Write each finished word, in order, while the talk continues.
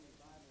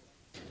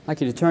I'd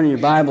like you to turn in your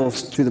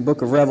Bibles to the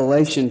book of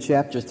Revelation,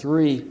 chapter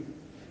 3.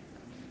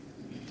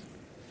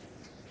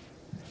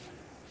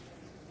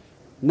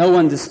 No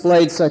one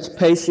displayed such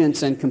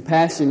patience and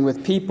compassion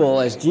with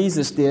people as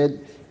Jesus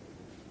did,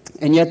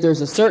 and yet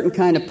there's a certain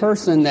kind of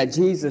person that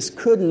Jesus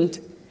couldn't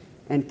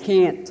and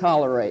can't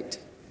tolerate.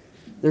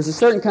 There's a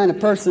certain kind of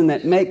person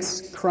that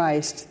makes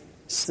Christ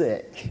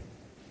sick,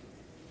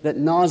 that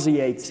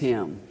nauseates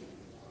him.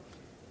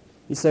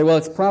 You say, well,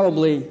 it's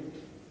probably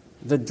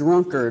the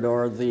drunkard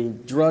or the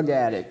drug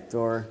addict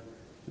or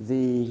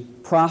the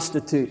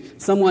prostitute,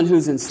 someone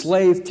who's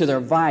enslaved to their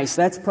vice.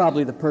 That's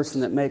probably the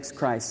person that makes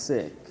Christ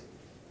sick.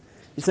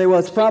 You say, well,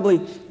 it's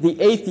probably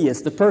the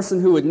atheist, the person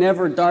who would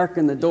never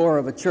darken the door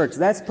of a church.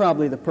 That's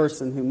probably the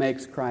person who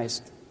makes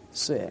Christ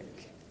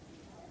sick.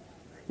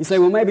 You say,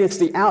 well, maybe it's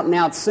the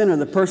out-and-out sinner,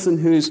 the person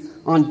who's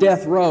on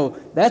death row.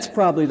 That's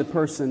probably the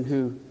person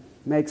who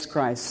makes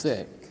Christ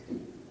sick.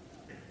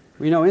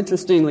 Well, you know,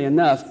 interestingly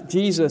enough,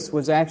 Jesus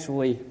was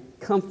actually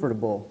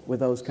comfortable with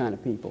those kind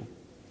of people.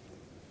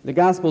 The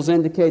Gospels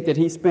indicate that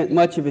he spent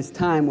much of his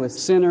time with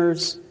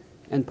sinners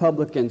and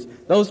publicans.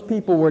 Those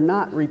people were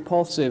not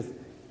repulsive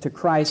to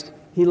Christ.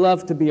 He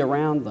loved to be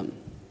around them.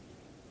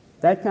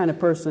 That kind of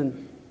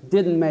person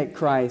didn't make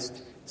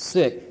Christ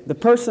sick. The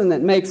person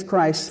that makes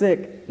Christ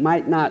sick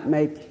might not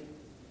make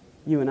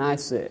you and I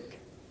sick.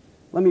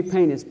 Let me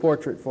paint his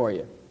portrait for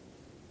you.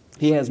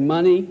 He has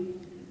money.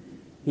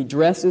 He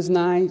dresses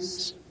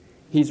nice.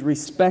 He's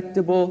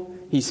respectable.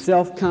 He's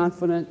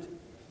self-confident.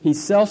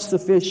 He's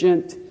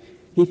self-sufficient.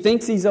 He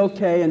thinks he's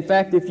okay. In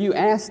fact, if you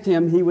asked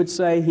him, he would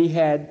say he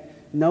had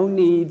no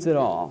needs at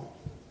all.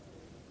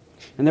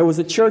 And there was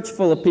a church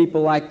full of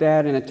people like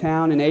that in a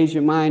town in Asia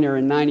Minor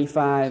in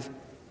 95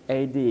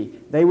 A.D.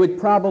 They would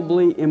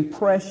probably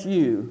impress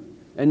you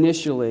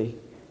initially,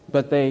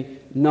 but they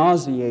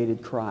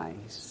nauseated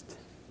Christ.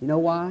 You know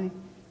why?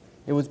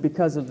 It was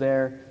because of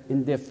their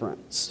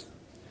indifference.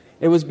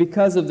 It was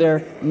because of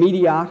their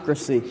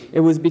mediocrity. It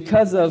was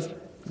because of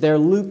their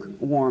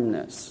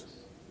lukewarmness.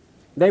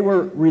 They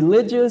were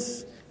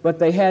religious, but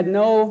they had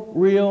no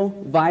real,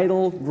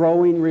 vital,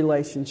 growing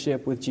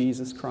relationship with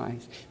Jesus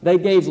Christ. They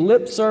gave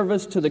lip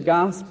service to the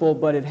gospel,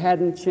 but it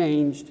hadn't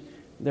changed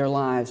their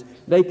lives.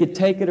 They could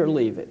take it or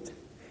leave it.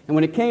 And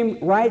when it came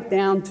right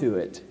down to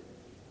it,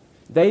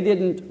 they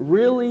didn't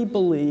really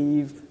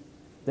believe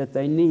that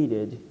they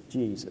needed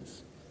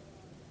Jesus.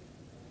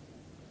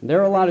 There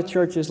are a lot of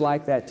churches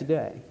like that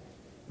today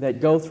that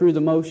go through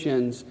the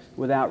motions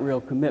without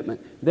real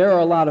commitment. There are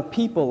a lot of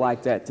people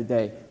like that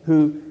today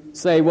who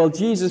say, well,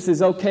 Jesus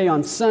is okay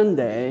on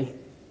Sunday,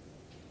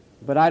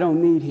 but I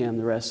don't need him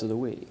the rest of the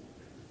week.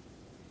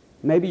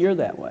 Maybe you're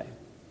that way.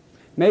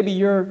 Maybe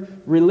you're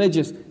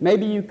religious.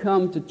 Maybe you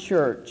come to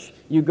church.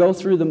 You go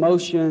through the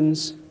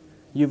motions.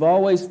 You've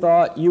always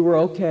thought you were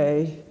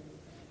okay,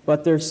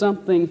 but there's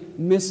something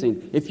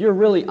missing. If you're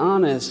really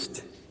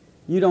honest,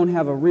 you don't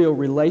have a real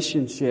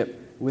relationship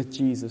with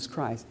Jesus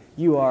Christ.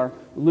 You are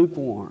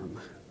lukewarm.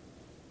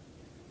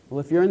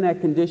 Well, if you're in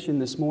that condition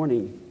this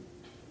morning,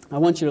 I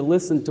want you to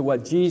listen to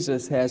what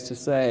Jesus has to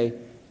say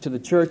to the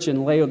church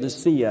in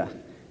Laodicea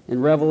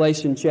in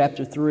Revelation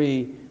chapter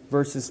 3,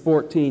 verses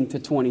 14 to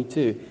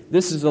 22.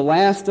 This is the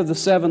last of the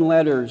 7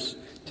 letters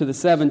to the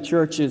 7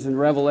 churches in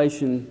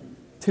Revelation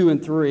 2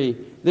 and 3.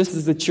 This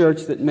is the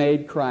church that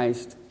made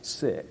Christ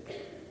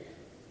sick.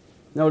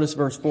 Notice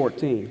verse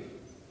 14.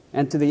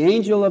 And to the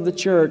angel of the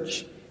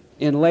church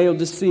in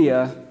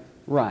Laodicea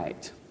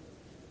write.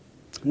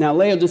 Now,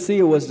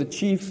 Laodicea was the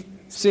chief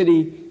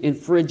city in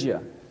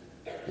Phrygia.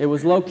 It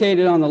was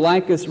located on the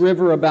Lycus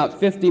River about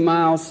 50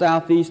 miles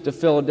southeast of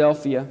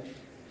Philadelphia.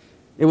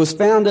 It was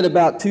founded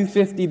about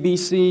 250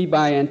 B.C.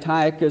 by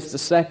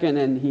Antiochus II,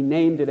 and he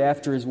named it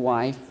after his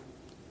wife.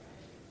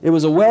 It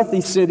was a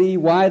wealthy city,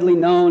 widely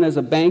known as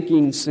a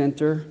banking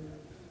center.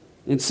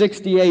 In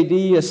 60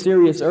 A.D., a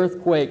serious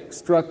earthquake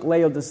struck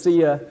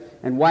Laodicea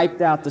and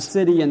wiped out the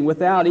city, and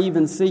without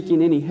even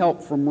seeking any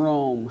help from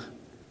Rome,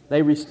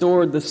 they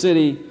restored the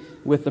city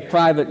with the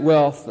private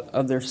wealth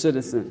of their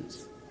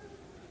citizens.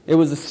 It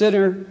was a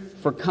center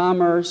for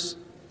commerce,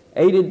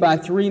 aided by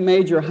 3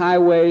 major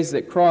highways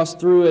that crossed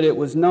through it. It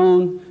was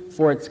known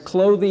for its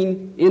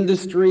clothing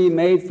industry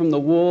made from the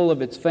wool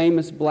of its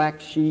famous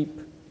black sheep.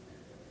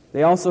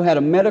 They also had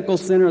a medical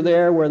center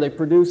there where they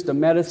produced a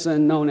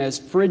medicine known as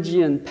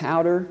Phrygian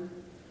powder,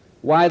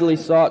 widely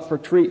sought for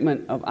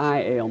treatment of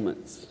eye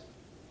ailments.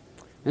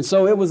 And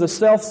so it was a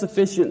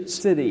self-sufficient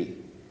city,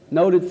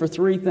 noted for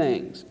 3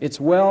 things: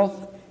 its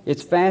wealth,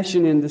 its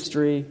fashion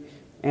industry,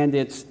 and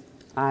its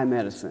eye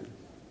medicine.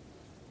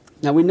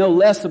 Now, we know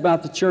less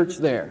about the church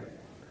there.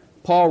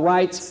 Paul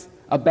writes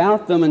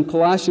about them in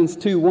Colossians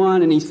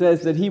 2:1, and he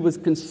says that he was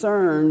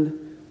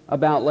concerned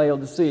about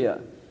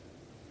Laodicea.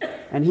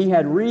 And he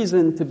had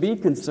reason to be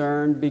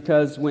concerned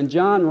because when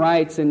John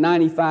writes in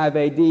 95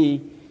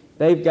 A.D.,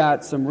 they've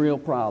got some real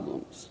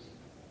problems.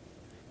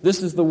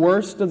 This is the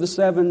worst of the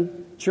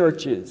 7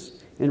 churches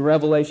in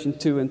Revelation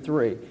 2 and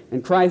 3.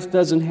 And Christ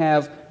doesn't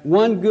have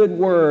one good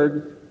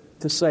word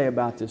to say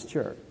about this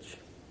church.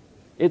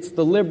 It's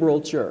the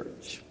liberal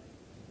church.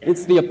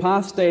 It's the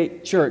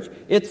apostate church.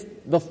 It's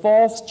the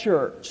false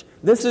church.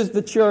 This is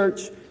the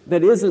church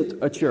that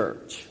isn't a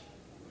church.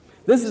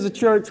 This is a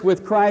church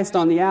with Christ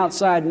on the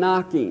outside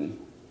knocking,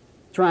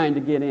 trying to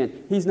get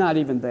in. He's not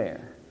even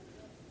there.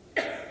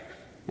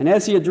 And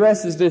as he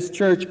addresses this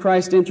church,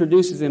 Christ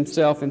introduces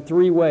himself in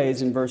three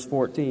ways in verse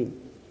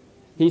 14.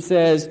 He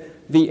says,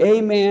 the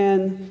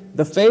Amen,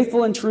 the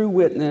faithful and true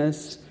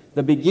witness,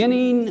 the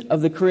beginning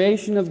of the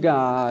creation of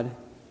God,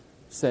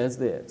 says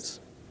this.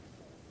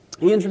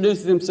 He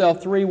introduces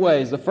himself three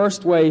ways. The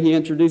first way he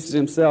introduces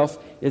himself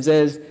is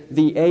as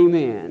the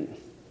Amen.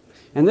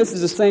 And this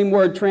is the same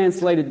word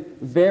translated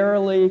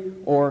verily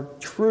or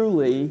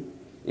truly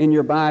in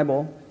your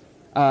Bible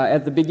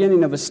at the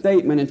beginning of a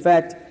statement. In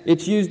fact,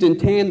 it's used in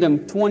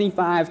tandem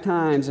 25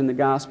 times in the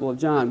Gospel of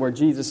John, where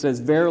Jesus says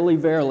verily,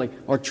 verily,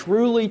 or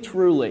truly,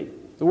 truly.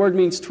 The word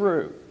means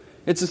true.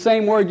 It's the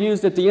same word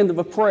used at the end of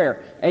a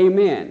prayer,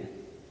 amen.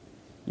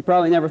 You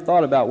probably never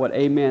thought about what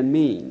amen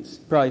means.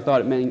 You probably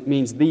thought it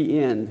means the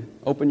end.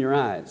 Open your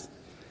eyes.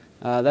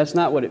 That's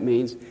not what it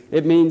means.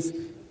 It means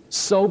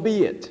so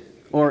be it,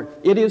 or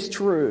it is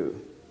true.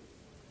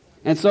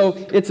 And so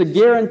it's a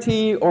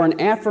guarantee or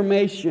an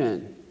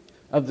affirmation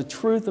of the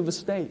truth of a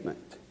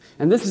statement.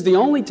 And this is the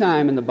only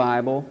time in the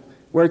Bible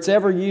where it's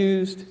ever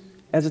used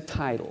as a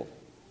title.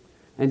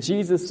 And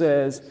Jesus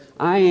says,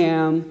 I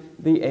am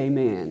the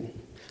Amen.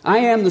 I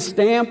am the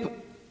stamp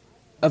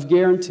of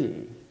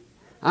guarantee.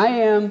 I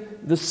am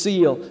the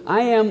seal.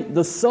 I am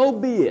the so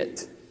be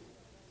it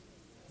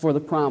for the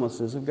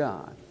promises of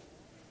God.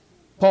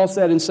 Paul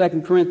said in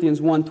 2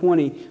 Corinthians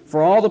 1:20,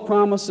 for all the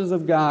promises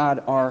of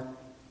God are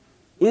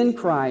in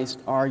Christ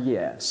are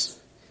yes,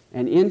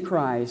 and in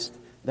Christ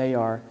they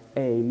are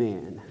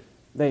amen.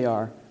 They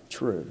are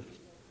true.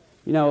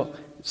 You know,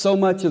 so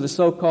much of the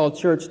so-called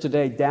church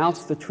today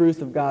doubts the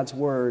truth of God's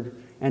Word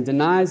and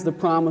denies the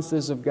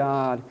promises of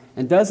God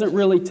and doesn't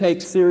really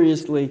take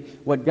seriously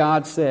what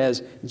God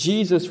says.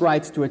 Jesus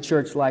writes to a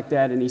church like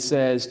that and he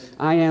says,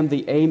 I am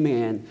the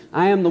Amen.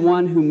 I am the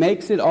one who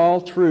makes it all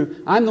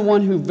true. I'm the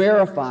one who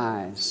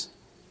verifies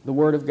the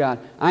Word of God.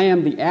 I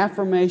am the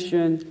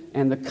affirmation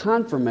and the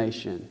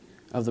confirmation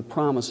of the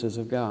promises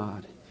of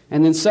God.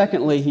 And then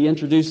secondly, he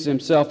introduces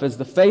himself as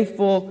the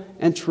faithful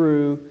and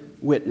true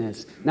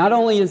witness. Not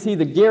only is he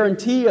the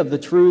guarantee of the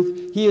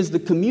truth, he is the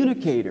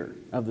communicator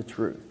of the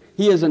truth.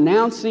 He is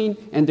announcing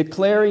and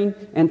declaring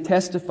and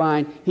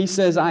testifying. He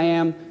says, I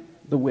am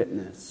the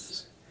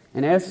witness.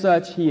 And as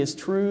such, he is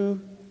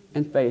true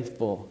and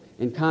faithful,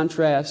 in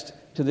contrast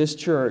to this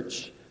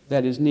church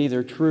that is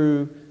neither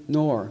true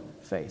nor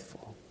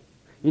faithful.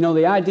 You know,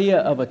 the idea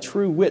of a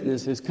true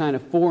witness is kind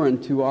of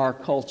foreign to our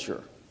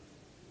culture.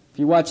 If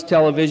you watch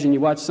television, you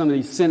watch some of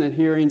these Senate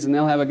hearings, and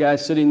they'll have a guy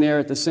sitting there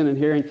at the Senate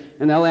hearing,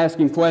 and they'll ask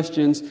him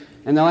questions,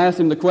 and they'll ask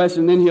him the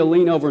question, and then he'll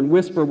lean over and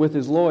whisper with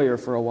his lawyer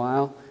for a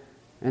while,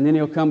 and then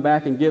he'll come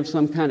back and give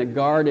some kind of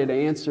guarded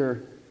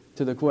answer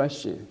to the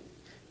question.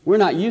 We're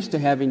not used to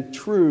having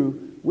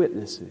true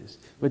witnesses.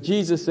 But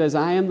Jesus says,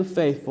 I am the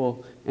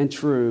faithful and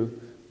true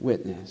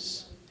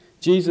witness.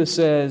 Jesus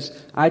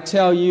says, I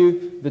tell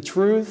you the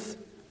truth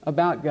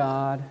about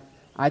God,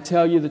 I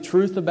tell you the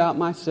truth about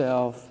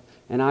myself,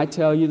 and I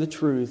tell you the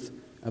truth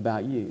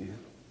about you.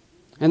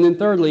 And then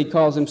thirdly, he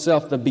calls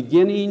himself the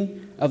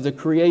beginning of the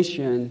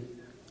creation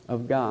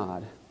of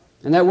God.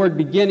 And that word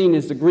beginning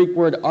is the Greek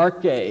word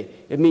arche.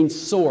 It means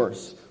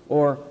source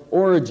or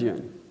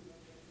origin.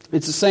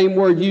 It's the same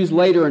word used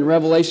later in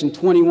Revelation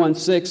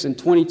 21:6 and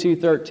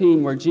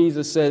 22:13, where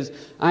Jesus says,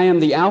 I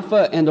am the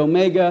Alpha and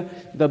Omega,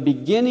 the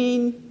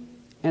beginning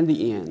and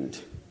the end.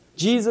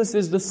 Jesus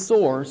is the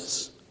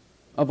source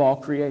of all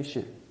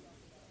creation.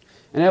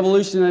 And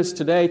evolutionists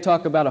today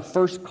talk about a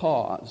first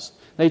cause.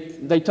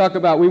 They talk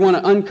about, we want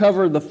to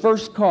uncover the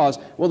first cause.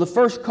 Well, the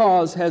first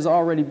cause has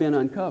already been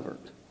uncovered.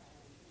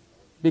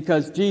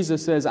 Because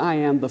Jesus says, I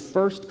am the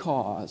first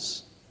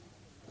cause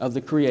of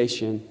the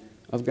creation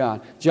of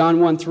God. John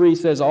 1:3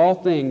 says, all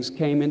things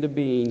came into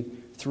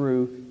being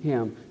through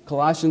Him.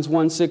 Colossians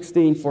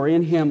 1:16, for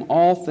in Him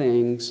all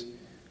things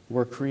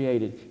were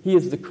created. He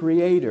is the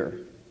creator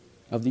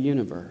of the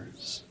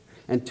universe.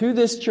 And to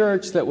this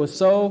church that was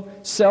so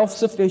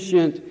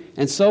self-sufficient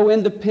and so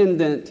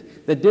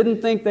independent, that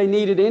didn't think they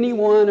needed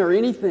anyone or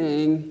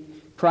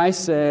anything,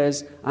 Christ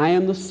says, I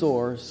am the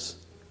source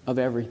of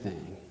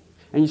everything.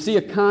 And you see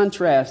a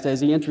contrast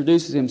as he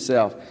introduces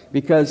himself,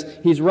 because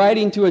he's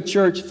writing to a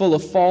church full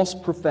of false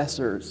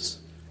professors.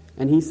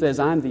 And he says,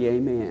 I'm the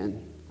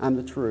Amen. I'm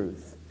the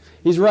truth.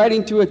 He's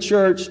writing to a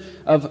church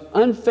of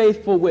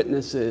unfaithful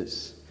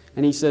witnesses.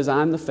 And he says,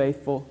 I'm the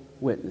faithful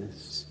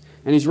witness.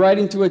 And he's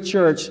writing to a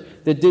church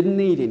that didn't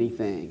need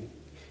anything.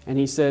 And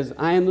he says,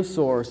 I am the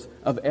source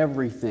of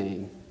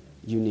everything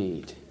you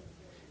need.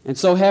 And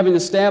so having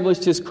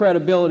established his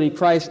credibility,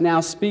 Christ now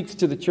speaks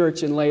to the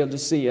church in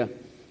Laodicea.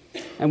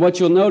 And what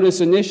you'll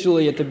notice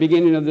initially at the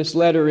beginning of this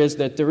letter is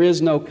that there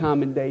is no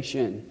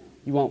commendation.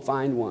 You won't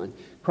find one.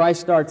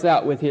 Christ starts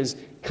out with his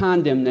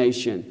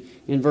condemnation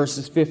in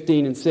verses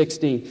 15 and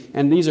 16.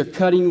 And these are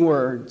cutting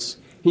words.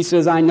 He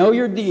says, I know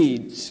your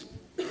deeds.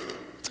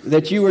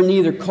 that you were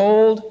neither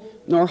cold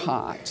nor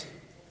hot.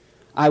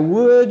 I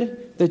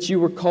would that you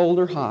were cold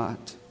or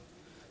hot.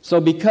 So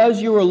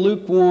because you are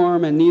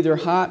lukewarm and neither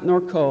hot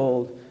nor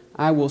cold,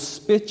 I will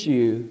spit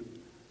you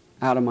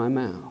out of my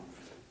mouth.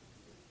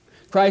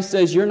 Christ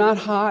says, you're not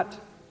hot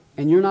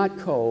and you're not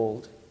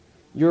cold.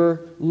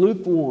 You're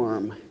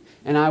lukewarm,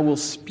 and I will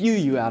spew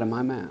you out of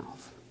my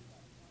mouth.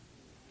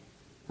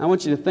 I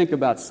want you to think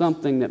about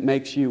something that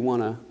makes you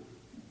want to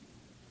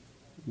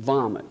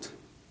vomit,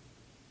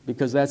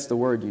 because that's the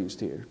word used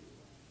here.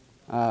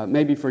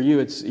 Maybe for you,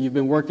 you've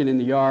been working in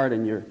the yard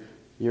and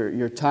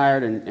you're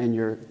tired and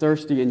you're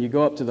thirsty, and you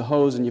go up to the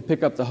hose and you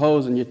pick up the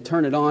hose and you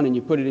turn it on and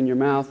you put it in your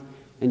mouth,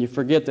 and you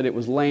forget that it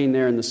was laying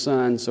there in the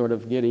sun sort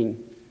of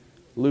getting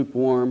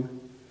lukewarm.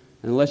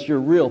 And unless you're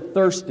real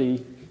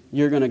thirsty,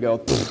 you're going to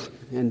go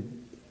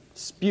and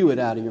spew it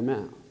out of your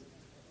mouth.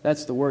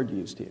 That's the word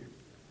used here.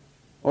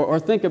 Or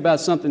think about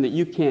something that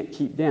you can't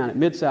keep down. At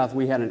Mid-South,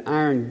 we had an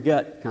iron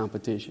gut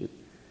competition.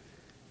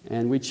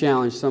 And we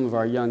challenged some of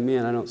our young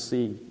men. I don't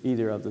see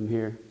either of them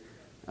here.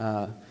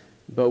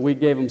 But we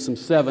gave them some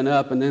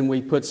 7-Up, and then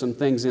we put some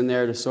things in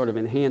there to sort of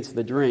enhance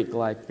the drink,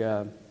 like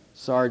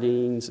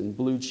sardines and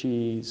blue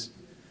cheese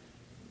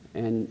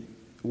and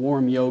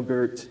warm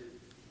yogurt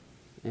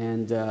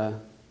and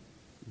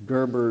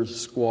Gerber's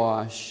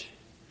squash.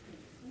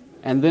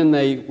 And then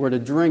they were to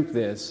drink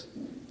this.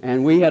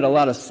 And we had a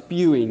lot of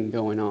spewing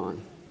going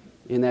on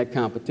in that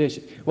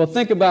competition. Well,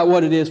 think about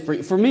what it is for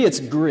you. For me, it's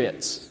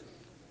grits.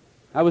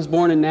 I was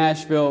born in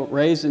Nashville,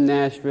 raised in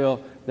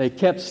Nashville. They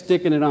kept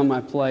sticking it on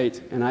my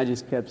plate, and I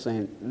just kept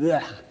saying,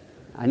 ugh.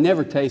 I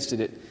never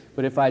tasted it,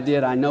 but if I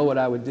did, I know what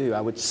I would do.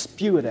 I would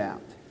spew it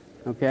out,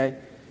 okay?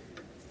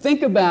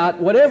 Think about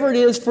whatever it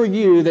is for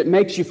you that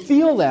makes you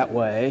feel that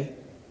way,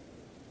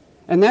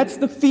 and that's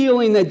the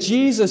feeling that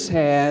Jesus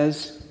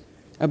has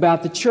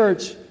about the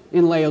church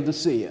in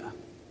Laodicea.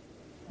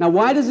 Now,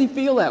 why does he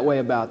feel that way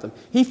about them?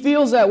 He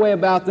feels that way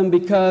about them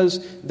because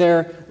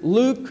they're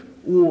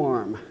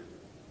lukewarm.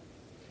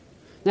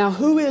 Now,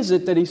 who is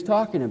it that he's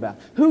talking about?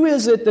 Who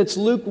is it that's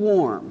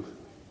lukewarm?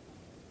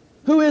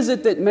 Who is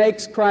it that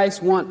makes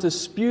Christ want to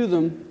spew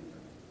them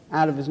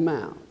out of his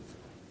mouth?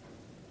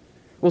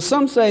 Well,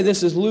 some say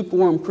this is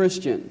lukewarm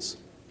Christians.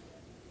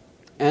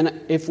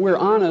 And if we're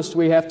honest,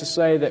 we have to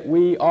say that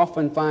we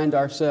often find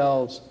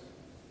ourselves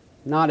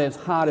not as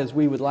hot as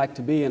we would like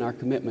to be in our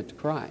commitment to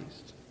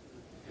Christ.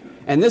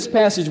 And this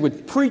passage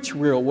would preach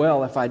real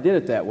well if I did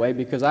it that way,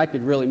 because I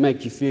could really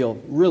make you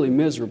feel really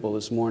miserable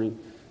this morning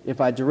if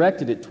I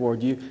directed it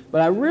toward you.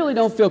 But I really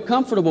don't feel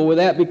comfortable with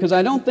that, because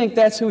I don't think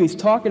that's who he's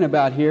talking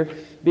about here,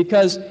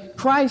 because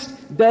Christ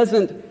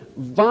doesn't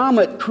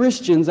vomit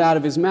Christians out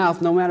of his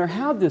mouth no matter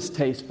how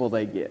distasteful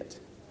they get.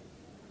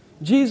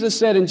 Jesus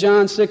said in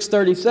John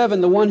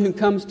 6:37, the one who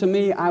comes to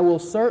me I will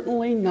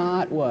certainly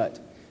not, what?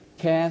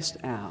 Cast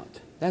out.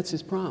 That's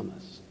his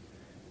promise.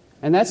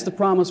 And that's the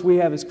promise we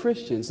have as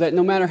Christians, that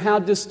no matter how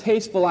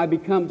distasteful I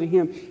become to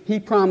him, he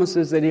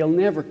promises that he'll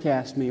never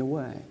cast me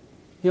away.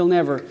 He'll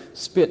never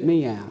spit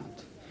me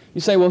out.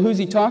 You say, well, who's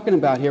he talking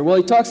about here? Well,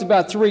 he talks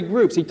about 3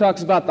 groups. He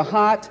talks about the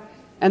hot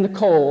and the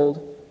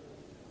cold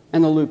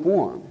and the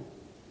lukewarm.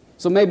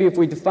 So maybe if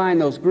we define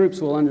those groups,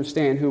 we'll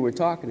understand who we're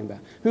talking about.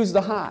 Who's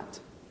the hot?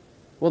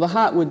 Well, the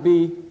hot would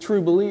be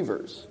true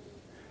believers.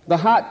 The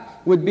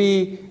hot would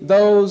be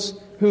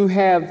those who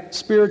have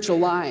spiritual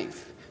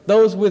life.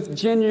 Those with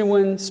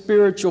genuine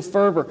spiritual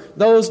fervor.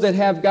 Those that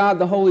have God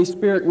the Holy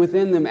Spirit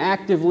within them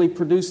actively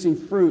producing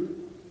fruit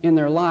in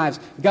their lives.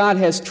 God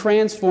has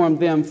transformed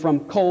them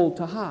from cold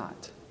to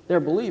hot. They're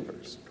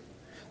believers.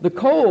 The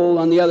cold,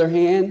 on the other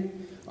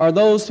hand, are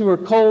those who are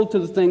cold to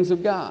the things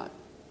of God.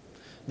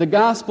 The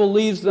gospel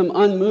leaves them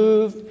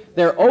unmoved.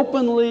 They're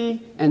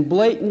openly and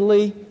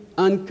blatantly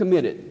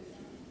uncommitted.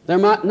 They're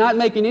not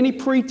making any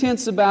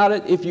pretense about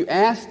it. If you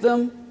ask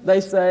them,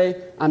 they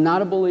say, I'm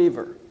not a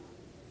believer.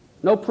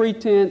 No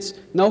pretense,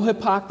 no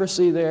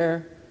hypocrisy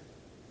there,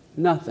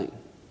 nothing.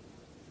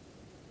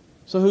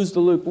 So who's the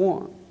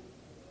lukewarm?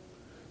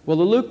 Well,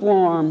 the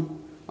lukewarm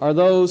are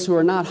those who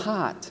are not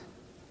hot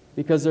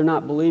because they're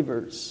not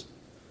believers,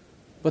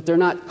 but they're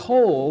not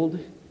cold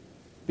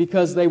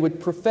because they would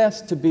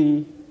profess to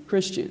be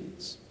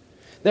Christians.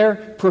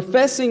 They're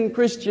professing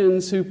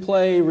Christians who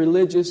play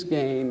religious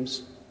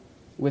games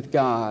with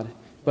God,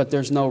 but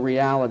there's no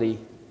reality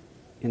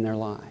in their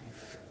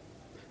life.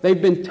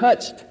 They've been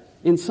touched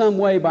in some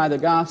way by the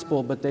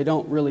gospel, but they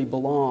don't really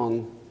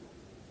belong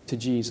to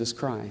Jesus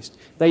Christ.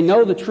 They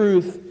know the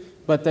truth,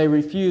 but they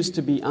refuse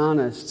to be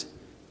honest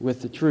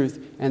with the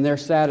truth, and they're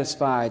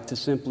satisfied to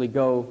simply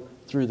go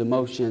through the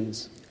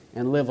motions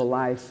and live a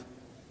life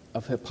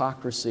of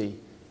hypocrisy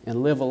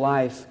and live a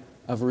life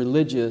of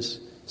religious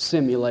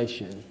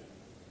simulation.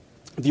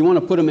 If you want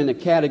to put them in a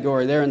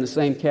category, they're in the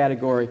same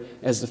category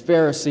as the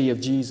Pharisee of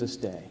Jesus'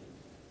 day.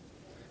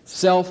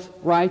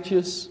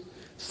 Self-righteous,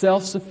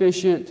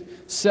 self-sufficient,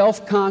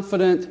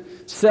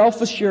 self-confident,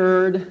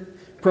 self-assured,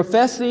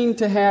 professing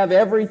to have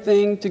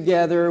everything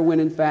together when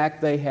in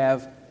fact they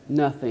have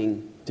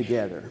nothing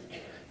together.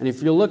 And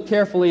if you look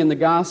carefully in the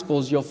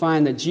Gospels, you'll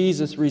find that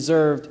Jesus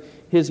reserved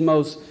his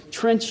most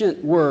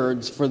trenchant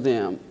words for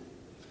them.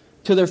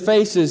 To their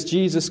faces,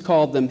 Jesus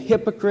called them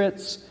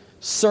hypocrites,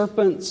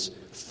 serpents,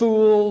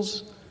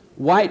 fools,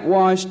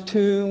 whitewashed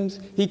tombs.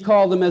 He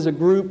called them as a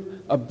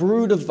group a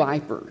brood of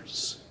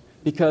vipers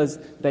because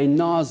they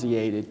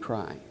nauseated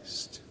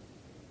Christ.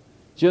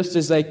 Just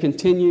as they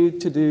continue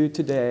to do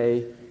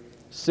today,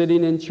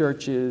 sitting in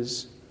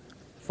churches,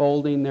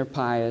 folding their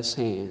pious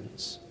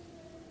hands.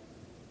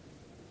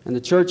 And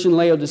the church in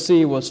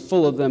Laodicea was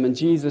full of them, and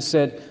Jesus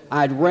said,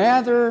 I'd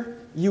rather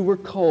you were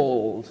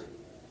cold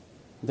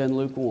than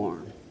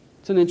lukewarm.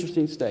 It's an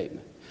interesting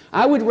statement.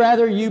 I would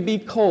rather you be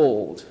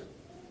cold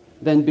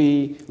than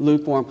be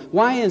lukewarm.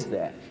 Why is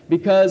that?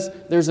 Because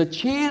there's a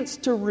chance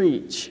to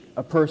reach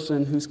a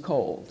person who's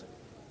cold.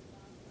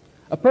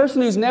 A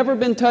person who's never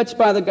been touched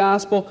by the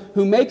gospel,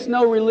 who makes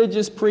no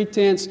religious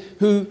pretense,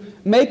 who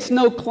makes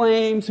no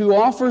claims, who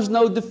offers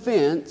no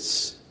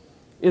defense,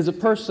 is a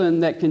person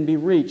that can be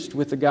reached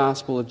with the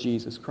gospel of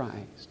Jesus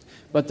Christ.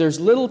 But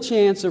there's little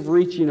chance of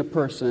reaching a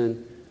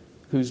person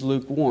who's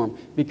lukewarm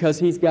because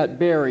he's got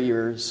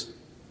barriers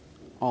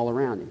all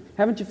around him.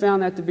 Haven't you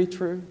found that to be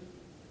true?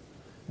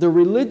 The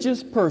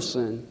religious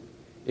person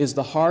is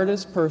the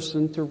hardest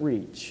person to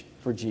reach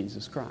for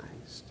Jesus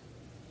Christ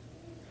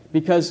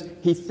because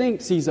he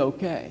thinks he's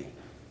okay,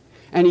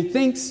 and he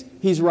thinks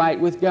he's right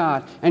with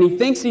God, and he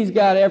thinks he's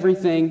got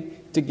everything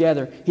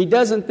together. He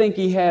doesn't think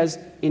he has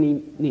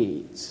any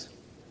needs.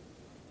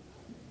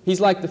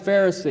 He's like the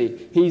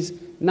Pharisee. He's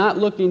not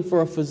looking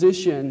for a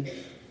physician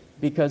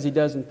because he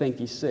doesn't think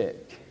he's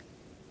sick.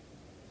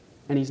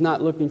 And he's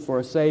not looking for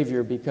a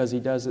Savior because he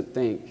doesn't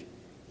think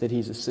that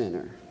he's a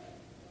sinner.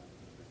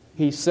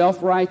 He's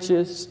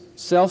self-righteous,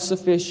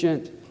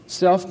 self-sufficient,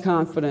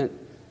 self-confident,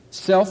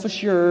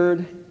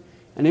 self-assured.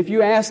 And if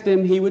you asked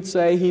him, he would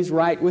say he's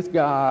right with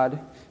God.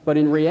 But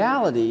in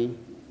reality,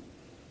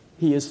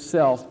 he is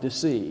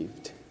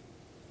self-deceived.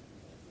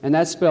 And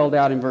that's spelled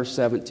out in verse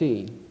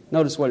 17.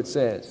 Notice what it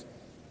says.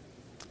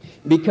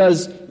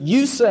 Because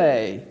you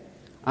say,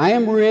 I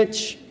am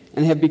rich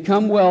and have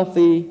become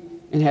wealthy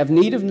and have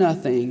need of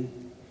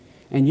nothing,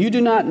 and you do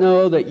not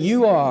know that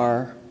you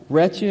are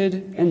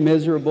wretched and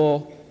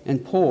miserable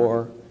and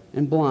poor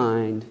and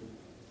blind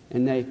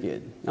and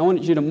naked. I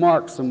want you to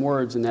mark some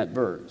words in that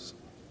verse.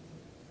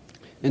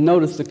 And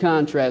notice the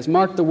contrast.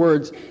 Mark the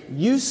words,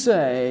 you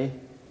say,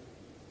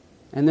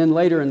 and then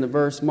later in the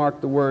verse, mark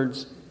the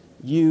words,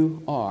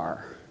 you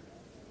are.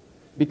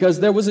 Because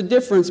there was a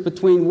difference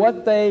between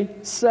what they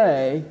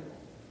say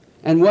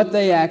and what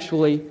they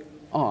actually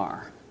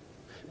are.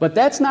 But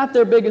that's not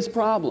their biggest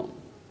problem.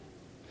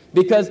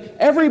 Because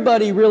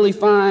everybody really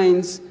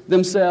finds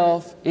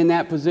themselves in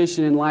that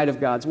position in light of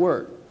God's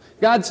Word.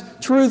 God's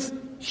truth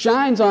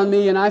shines on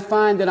me and I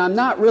find that I'm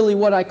not really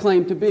what I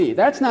claim to be.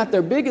 That's not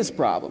their biggest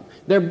problem.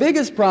 Their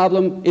biggest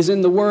problem is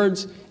in the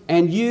words,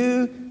 and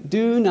you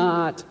do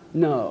not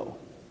know.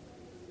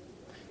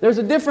 There's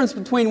a difference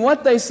between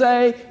what they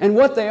say and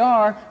what they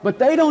are, but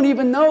they don't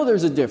even know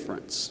there's a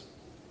difference.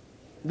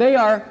 They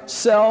are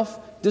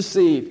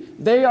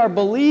self-deceived. They are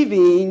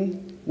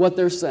believing what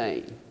they're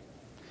saying.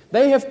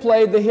 They have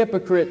played the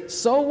hypocrite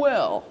so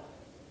well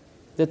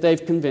that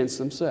they've convinced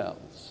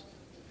themselves.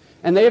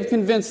 And they have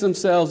convinced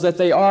themselves that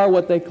they are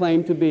what they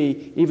claim to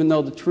be, even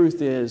though the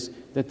truth is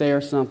that they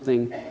are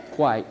something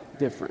quite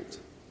different.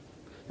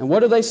 And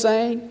what are they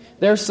saying?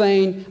 They're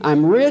saying,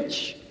 I'm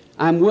rich,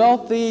 I'm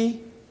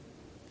wealthy,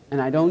 and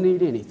I don't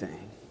need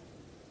anything.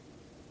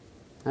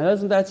 Now,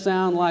 doesn't that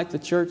sound like the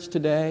church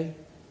today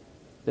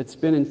that's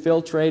been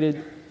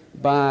infiltrated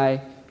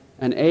by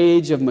an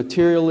age of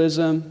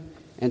materialism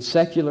and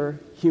secular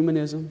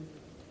humanism?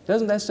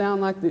 Doesn't that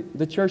sound like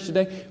the church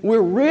today?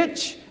 We're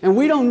rich and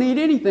we don't need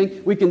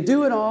anything. We can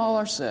do it all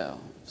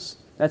ourselves.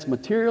 That's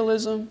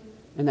materialism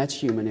and that's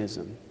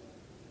humanism.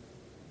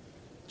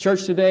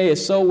 Church today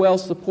is so well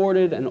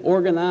supported and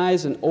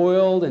organized and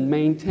oiled and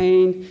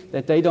maintained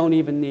that they don't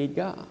even need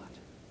God.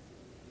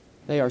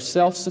 They are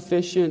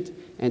self-sufficient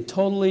and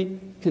totally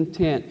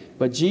content.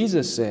 But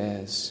Jesus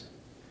says,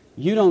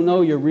 you don't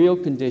know your real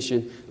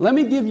condition. Let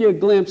me give you a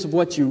glimpse of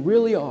what you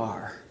really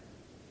are.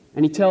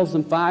 And he tells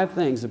them 5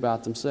 things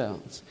about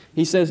themselves.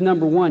 He says,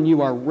 number 1,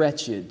 you are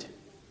wretched.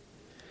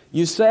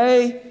 You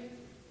say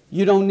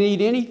you don't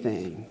need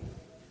anything,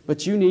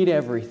 but you need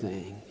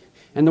everything.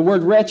 And the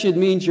word wretched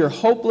means you're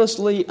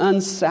hopelessly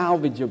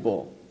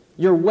unsalvageable.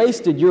 You're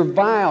wasted, you're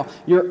vile,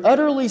 you're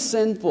utterly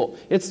sinful.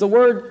 It's the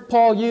word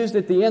Paul used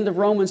at the end of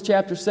Romans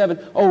chapter 7.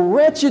 Oh,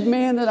 wretched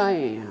man that I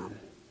am.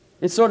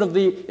 It's sort of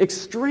the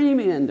extreme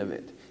end of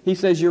it. He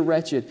says you're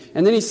wretched.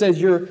 And then he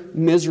says you're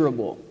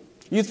miserable.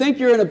 You think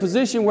you're in a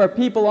position where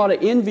people ought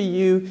to envy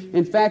you.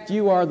 In fact,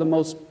 you are the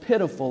most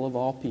pitiful of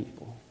all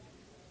people.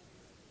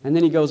 And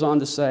then he goes on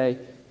to say,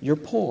 you're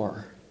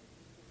poor.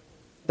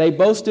 They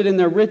boasted in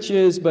their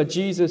riches, but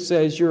Jesus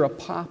says you're a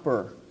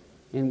pauper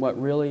in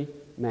what really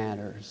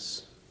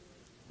matters.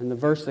 And the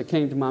verse that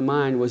came to my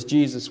mind was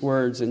Jesus'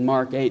 words in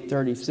Mark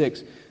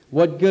 8:36.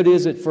 What good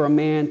is it for a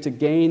man to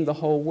gain the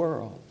whole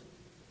world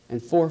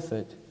and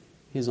forfeit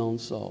his own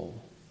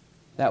soul.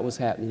 That was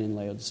happening in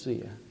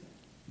Laodicea.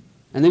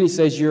 And then he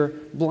says, you're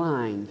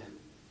blind.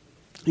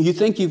 You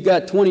think you've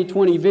got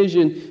 20/20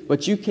 vision,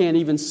 but you can't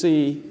even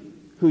see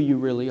who you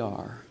really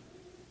are.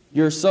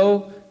 You're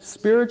so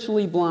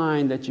spiritually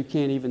blind that you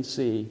can't even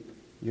see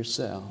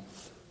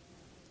yourself.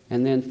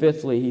 And then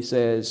fifthly, he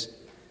says,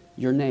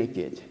 you're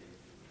naked.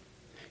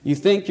 You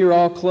think you're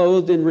all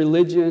clothed in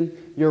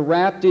religion. You're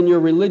wrapped in your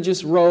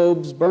religious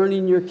robes,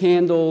 burning your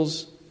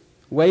candles,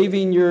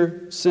 waving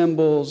your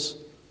symbols,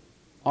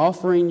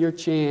 offering your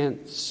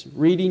chants,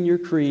 reading your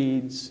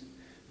creeds.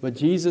 But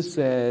Jesus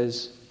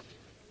says,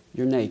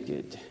 you're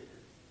naked.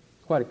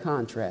 Quite a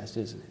contrast,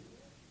 isn't it?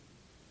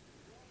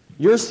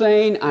 You're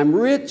saying, I'm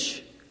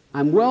rich,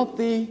 I'm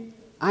wealthy,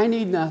 I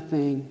need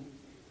nothing.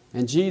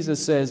 And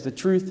Jesus says, the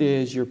truth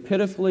is, you're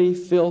pitifully,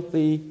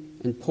 filthy,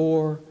 and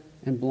poor,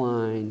 and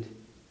blind,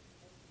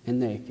 and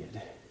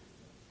naked.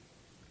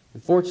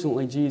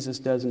 Unfortunately, Jesus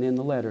doesn't end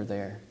the letter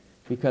there,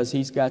 because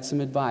he's got some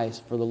advice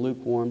for the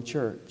lukewarm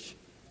church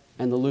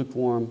and the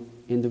lukewarm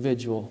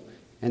individual.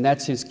 And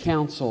that's his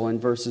counsel in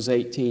verses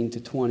 18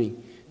 to 20.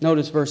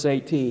 Notice verse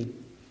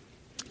 18.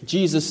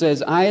 Jesus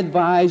says, I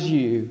advise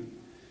you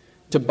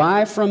to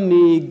buy from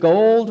me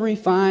gold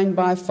refined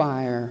by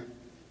fire,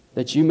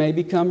 that you may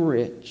become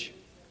rich,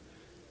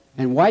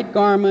 and white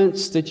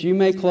garments that you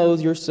may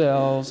clothe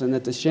yourselves, and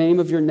that the shame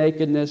of your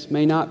nakedness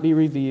may not be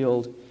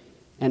revealed,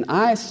 and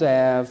eye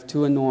salve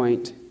to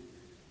anoint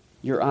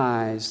your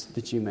eyes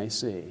that you may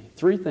see.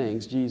 Three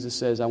things Jesus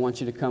says, I want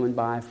you to come and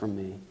buy from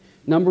me.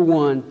 Number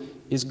one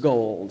is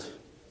gold.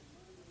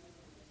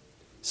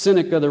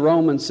 Seneca the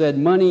Roman said,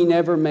 money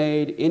never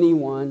made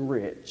anyone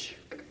rich.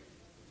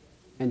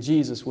 And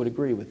Jesus would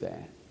agree with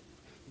that.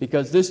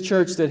 Because this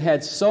church that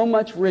had so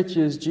much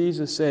riches,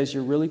 Jesus says,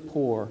 you're really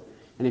poor.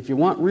 And if you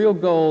want real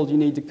gold, you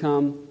need to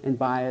come and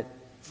buy it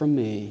from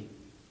me.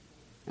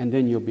 And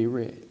then you'll be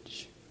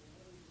rich.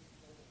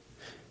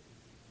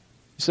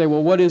 You say,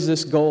 well, what is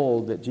this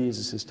gold that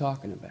Jesus is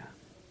talking about?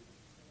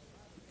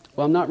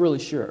 Well, I'm not really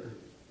sure.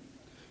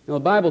 The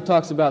Bible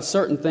talks about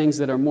certain things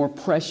that are more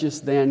precious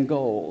than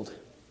gold.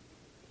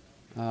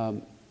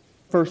 1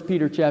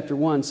 Peter chapter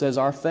 1 says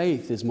our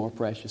faith is more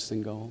precious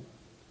than gold.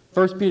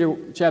 1 Peter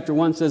chapter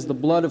 1 says the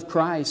blood of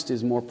Christ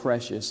is more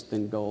precious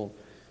than gold.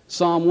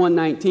 Psalm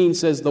 119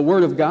 says the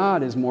word of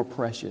God is more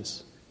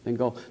precious than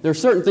gold. There are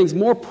certain things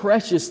more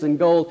precious than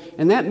gold,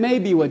 and that may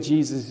be what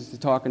Jesus is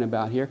talking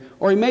about here.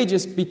 Or he may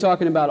just be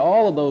talking about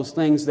all of those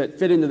things that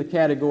fit into the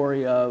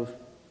category of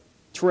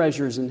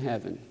treasures in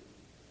heaven.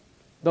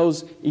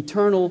 Those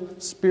eternal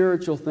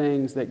spiritual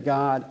things that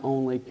God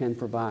only can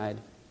provide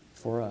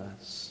for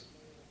us.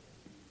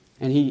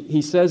 And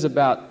he says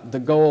about the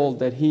gold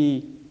that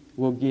he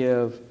will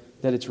give,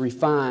 that it's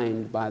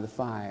refined by the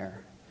fire.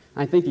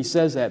 I think he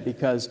says that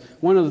because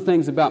one of the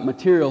things about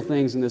material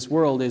things in this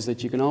world is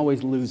that you can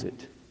always lose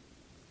it.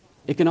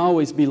 It can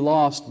always be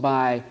lost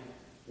by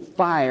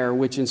fire,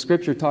 which in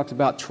Scripture talks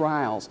about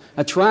trials.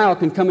 A trial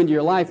can come into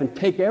your life and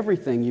take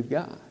everything you've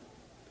got.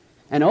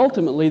 And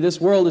ultimately,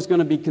 this world is going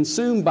to be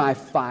consumed by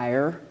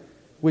fire,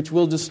 which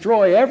will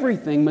destroy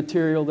everything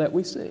material that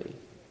we see.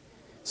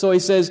 So he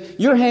says,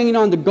 you're hanging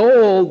on to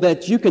gold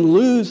that you can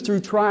lose through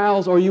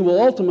trials, or you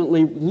will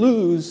ultimately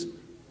lose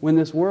when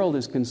this world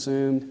is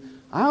consumed.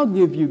 I'll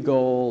give you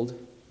gold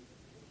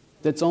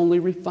that's only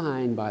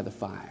refined by the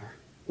fire.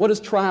 What does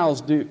trials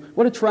do?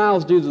 What do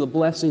trials do to the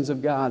blessings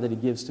of God that he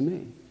gives to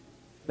me?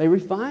 They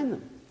refine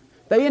them.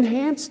 They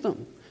enhance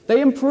them.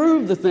 They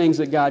improve the things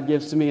that God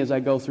gives to me as I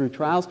go through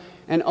trials.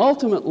 And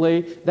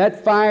ultimately,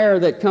 that fire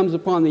that comes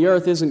upon the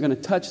earth isn't going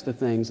to touch the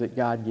things that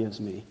God gives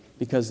me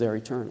because they're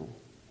eternal.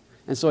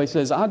 And so he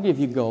says, I'll give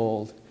you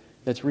gold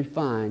that's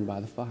refined by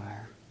the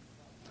fire.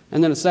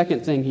 And then a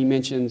second thing he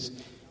mentions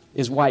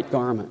is white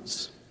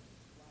garments.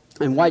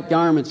 And white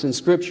garments in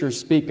Scripture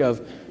speak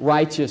of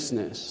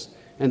righteousness.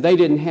 And they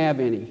didn't have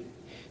any.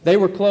 They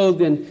were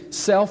clothed in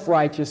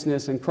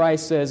self-righteousness, and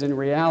Christ says, in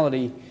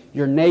reality,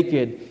 you're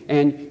naked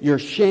and your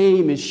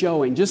shame is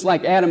showing. Just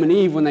like Adam and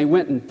Eve when they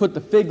went and put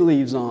the fig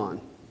leaves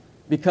on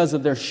because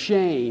of their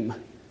shame.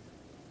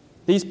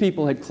 These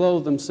people had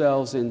clothed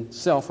themselves in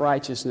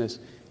self-righteousness,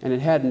 and it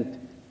hadn't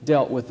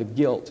dealt with the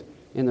guilt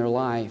in their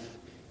life.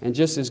 And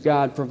just as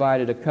God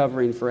provided a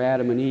covering for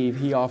Adam and Eve,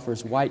 he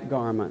offers white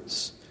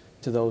garments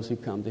to those who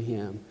come to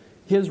him.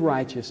 His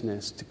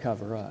righteousness to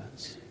cover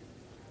us.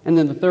 And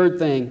then the third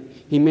thing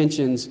he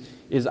mentions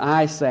is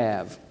eye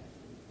salve.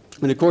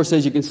 And of course,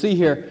 as you can see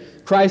here,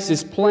 Christ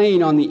is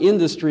playing on the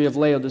industry of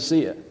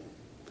Laodicea.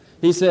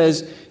 He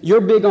says,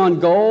 you're big on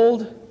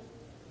gold,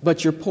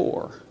 but you're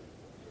poor.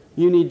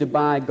 You need to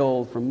buy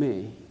gold from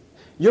me.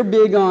 You're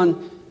big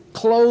on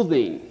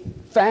clothing,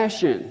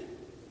 fashion,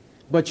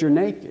 but you're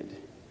naked.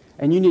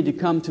 And you need to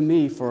come to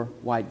me for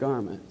white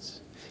garments.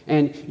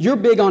 And you're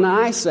big on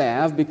eye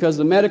salve because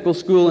the medical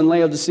school in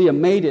Laodicea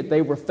made it.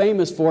 They were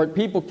famous for it.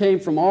 People came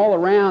from all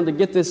around to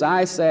get this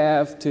eye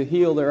salve to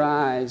heal their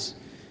eyes.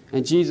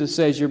 And Jesus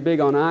says, you're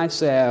big on eye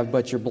salve,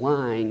 but you're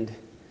blind.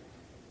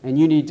 And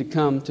you need to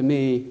come to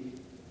me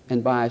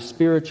and buy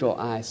spiritual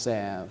eye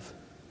salve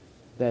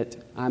that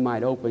I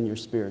might open your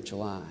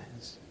spiritual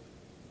eyes.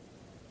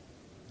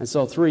 And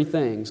so 3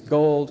 things: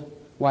 gold,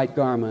 white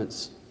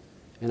garments,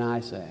 and eye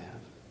salve.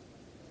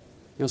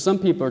 You know, some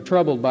people are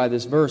troubled by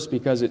this verse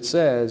because it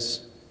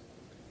says,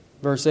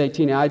 verse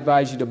 18, I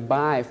advise you to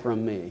buy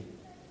from me.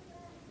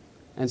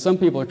 And some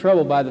people are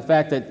troubled by the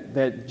fact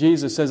that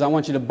Jesus says, I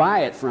want you to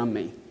buy it from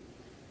me.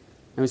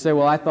 And we say,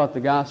 well, I thought the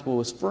gospel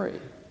was free.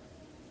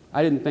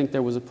 I didn't think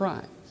there was a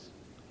price.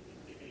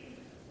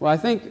 Well, I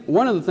think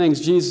one of the things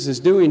Jesus is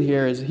doing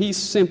here is he's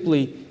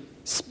simply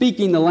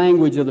speaking the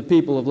language of the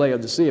people of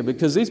Laodicea,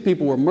 because these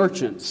people were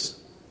merchants.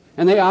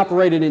 And they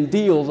operated in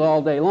deals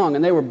all day long,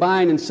 and they were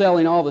buying and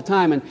selling all the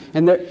time,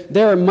 and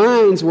their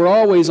minds were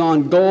always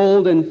on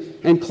gold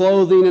and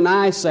clothing and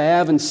eye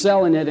salve and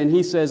selling it, and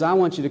he says, I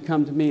want you to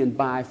come to me and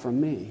buy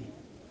from me.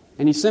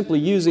 And he's simply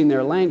using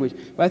their language.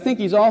 But I think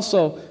he's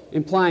also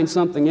implying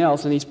something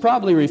else, and he's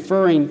probably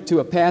referring to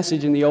a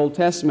passage in the Old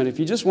Testament. If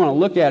you just want to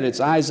look at it, it's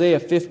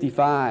Isaiah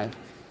 55.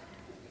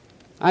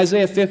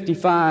 Isaiah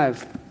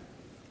 55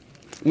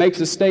 makes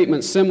a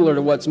statement similar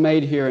to what's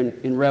made here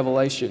in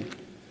Revelation.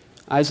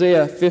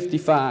 Isaiah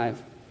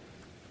 55,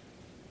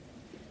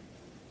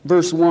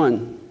 verse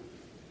 1.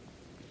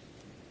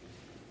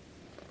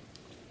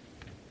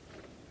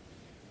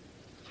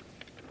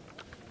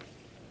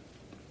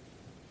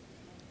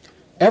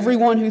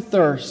 Everyone who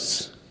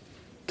thirsts,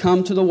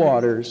 come to the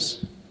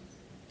waters,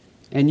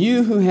 and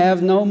you who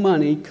have no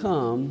money,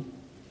 come,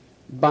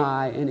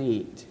 buy and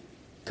eat.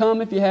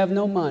 Come if you have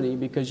no money,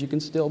 because you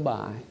can still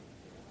buy.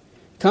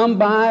 Come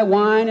buy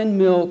wine and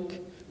milk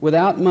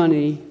without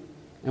money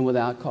and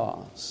without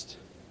cost.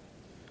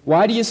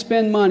 Why do you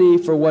spend money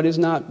for what is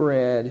not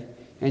bread,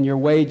 and your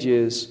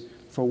wages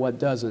for what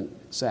doesn't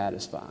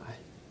satisfy?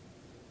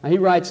 Now, he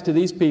writes to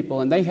these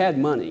people, and they had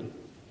money,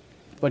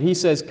 but he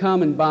says,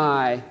 come and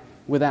buy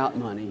without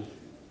money.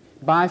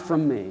 Buy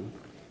from me.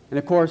 And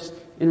of course,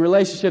 in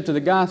relationship to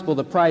the gospel,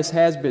 the price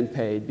has been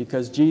paid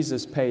because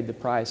Jesus paid the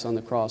price on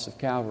the cross of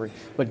Calvary.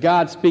 But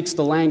God speaks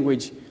the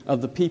language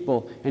of the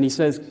people, and he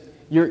says,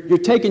 You're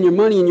taking your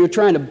money and you're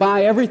trying to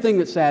buy everything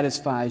that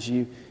satisfies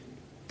you.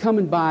 Come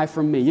and buy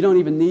from me. You don't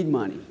even need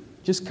money.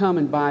 Just come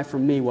and buy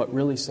from me what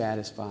really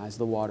satisfies,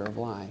 the water of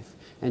life.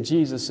 And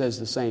Jesus says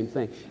the same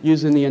thing.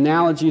 Using the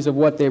analogies of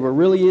what they were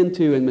really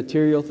into in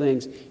material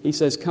things, he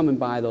says, come and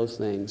buy those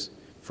things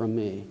from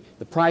me.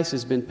 The price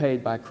has been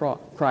paid by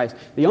Christ.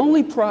 The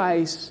only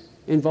price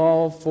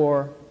involved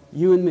for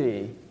you and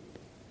me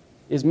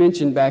is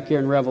mentioned back here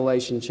in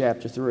Revelation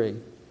chapter 3.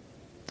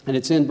 And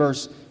it's in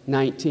verse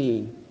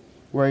 19.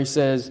 Where he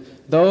says,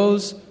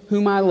 those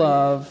whom I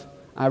love,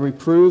 I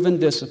reprove and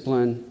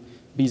discipline.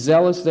 Be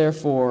zealous,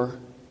 therefore,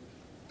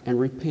 and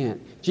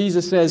repent.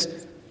 Jesus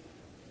says,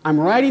 I'm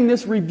writing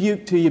this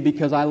rebuke to you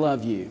because I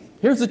love you.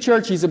 Here's the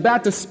church he's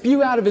about to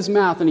spew out of his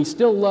mouth, and he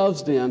still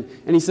loves them.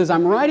 And he says,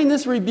 I'm writing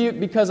this rebuke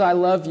because I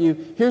love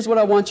you. Here's what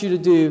I want you to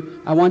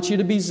do. I want you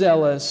to be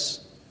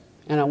zealous,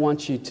 and I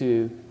want you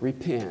to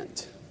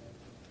repent.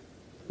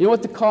 You know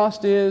what the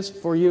cost is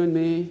for you and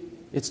me?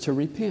 It's to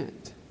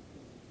repent.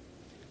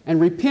 And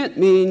repent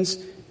means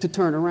to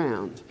turn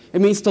around.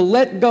 It means to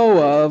let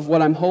go of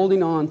what I'm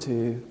holding on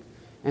to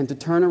and to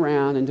turn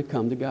around and to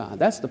come to God.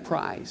 That's the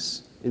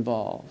price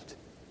involved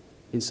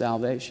in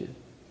salvation.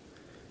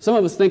 Some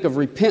of us think of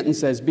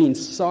repentance as being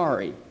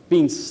sorry,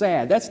 being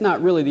sad. That's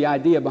not really the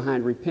idea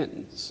behind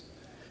repentance.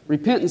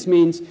 Repentance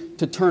means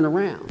to turn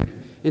around.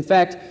 In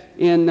fact,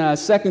 in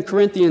 2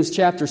 Corinthians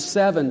chapter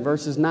 7,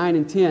 verses 9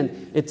 and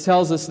 10, it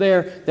tells us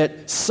there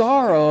that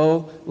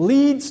sorrow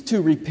leads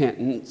to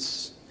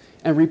repentance,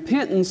 and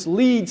repentance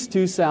leads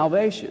to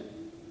salvation.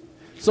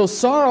 So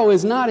sorrow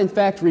is not, in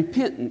fact,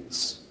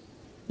 repentance.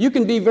 You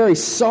can be very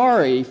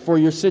sorry for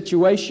your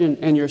situation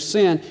and your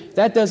sin.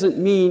 That doesn't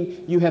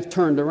mean you have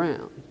turned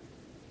around.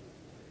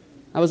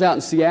 I was out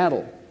in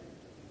Seattle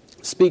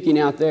speaking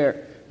out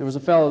there. There was a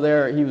fellow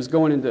there. He was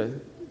going into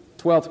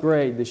 12th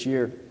grade this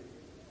year.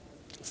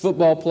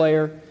 Football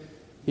player.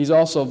 He's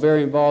also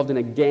very involved in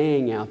a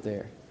gang out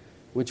there,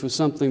 which was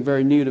something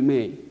very new to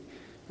me.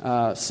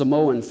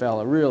 Samoan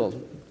fella, real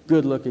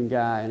good-looking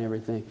guy and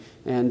everything.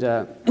 And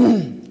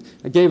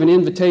I gave an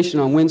invitation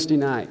on Wednesday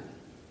night,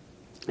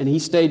 and he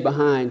stayed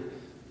behind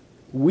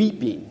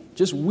weeping,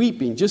 just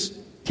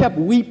kept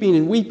weeping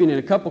and weeping, and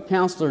a couple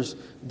counselors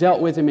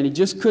dealt with him, and he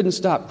just couldn't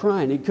stop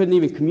crying. He couldn't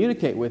even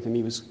communicate with him.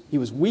 He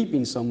was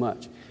weeping so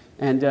much,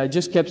 and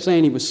just kept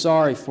saying he was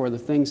sorry for the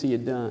things he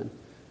had done.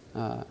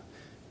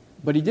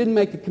 But he didn't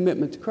make a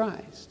commitment to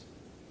Christ.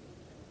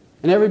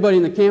 And everybody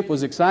in the camp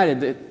was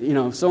excited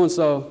that,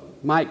 so-and-so,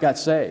 Mike, got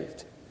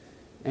saved.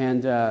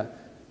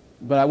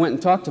 But I went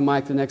and talked to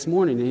Mike the next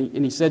morning,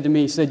 and he said to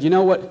me, you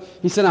know what?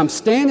 He said, I'm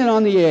standing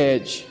on the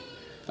edge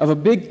of a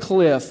big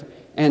cliff,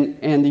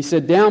 and he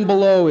said, down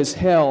below is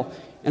hell,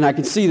 and I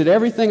can see that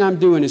everything I'm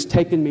doing is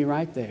taking me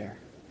right there.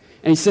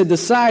 And he said, the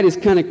side is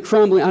kind of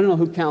crumbling. I don't know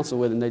who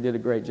counseled with him. They did a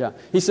great job.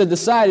 He said, the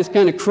side is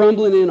kind of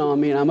crumbling in on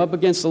me, and I'm up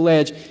against the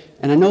ledge,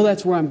 and I know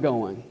that's where I'm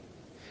going.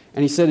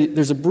 And he said,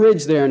 there's a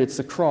bridge there, and it's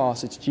the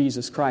cross. It's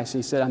Jesus Christ.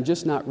 And he said, I'm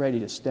just not ready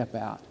to step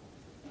out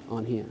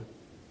on him.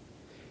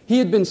 He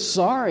had been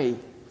sorry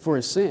for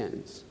his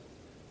sins.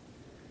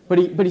 But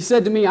he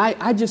said to me,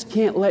 I just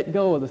can't let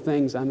go of the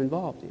things I'm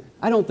involved in.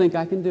 I don't think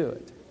I can do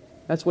it.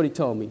 That's what he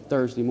told me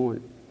Thursday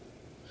morning.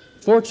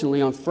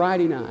 Fortunately, on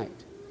Friday night,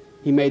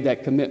 he made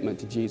that commitment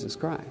to Jesus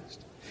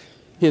Christ.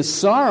 His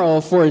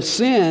sorrow for his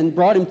sin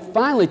brought him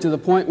finally to the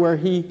point where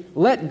he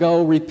let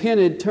go,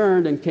 repented,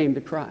 turned, and came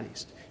to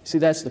Christ. See,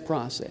 that's the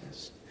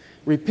process.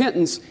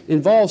 Repentance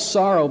involves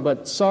sorrow,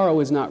 but sorrow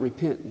is not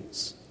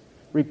repentance.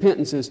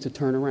 Repentance is to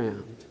turn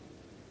around.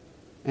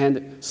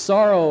 And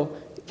sorrow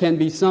can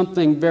be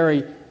something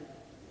very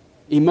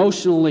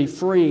emotionally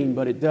freeing,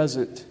 but it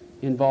doesn't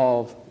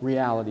involve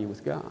reality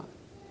with God.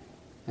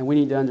 And we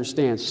need to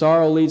understand,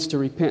 sorrow leads to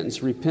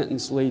repentance.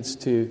 Repentance leads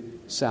to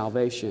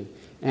salvation.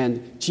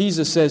 And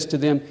Jesus says to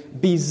them,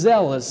 be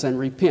zealous and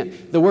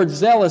repent. The word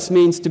zealous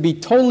means to be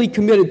totally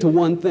committed to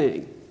one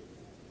thing.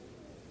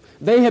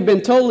 They have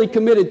been totally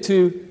committed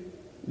to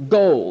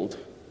gold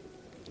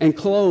and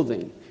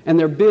clothing and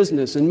their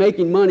business and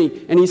making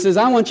money. And he says,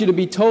 I want you to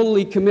be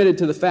totally committed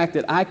to the fact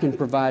that I can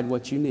provide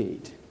what you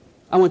need.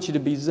 I want you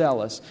to be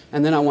zealous,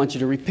 and then I want you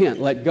to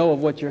repent. Let go of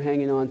what you're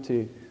hanging on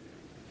to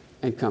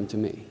and come to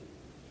me.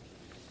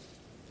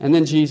 And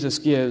then Jesus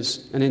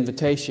gives an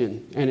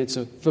invitation, and it's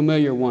a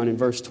familiar one in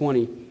verse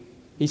 20.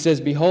 He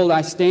says, behold,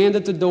 I stand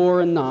at the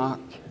door and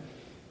knock.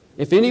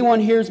 If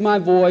anyone hears my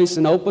voice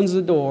and opens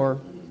the door,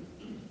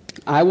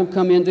 I will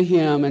come into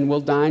him and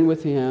will dine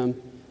with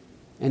him,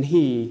 and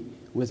he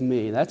with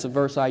me. That's a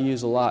verse I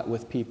use a lot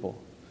with people,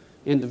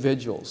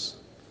 individuals.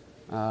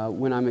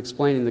 When I'm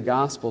explaining the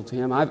gospel to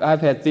him, I've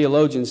had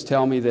theologians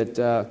tell me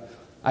that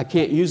I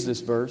can't use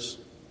this verse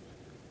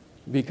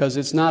because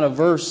it's not a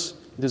verse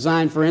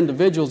designed for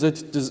individuals,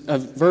 it's a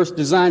verse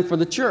designed for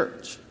the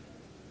church.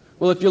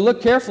 Well, if you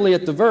look carefully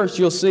at the verse,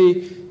 you'll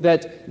see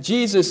that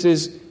Jesus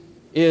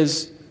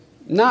is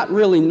not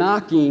really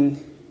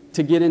knocking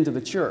to get into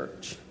the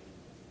church.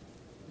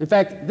 In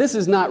fact, this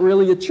is not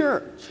really a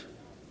church.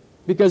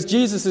 Because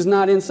Jesus is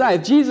not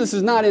inside. If Jesus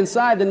is not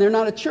inside, then they're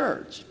not a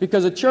church.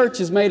 Because a church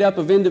is made up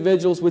of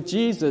individuals with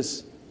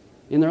Jesus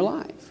in their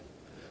life.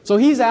 So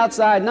he's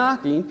outside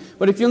knocking.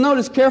 But if you'll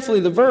notice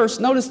carefully the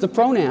verse, notice the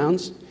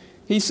pronouns.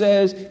 He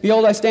says,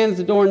 behold, I stand at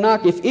the door and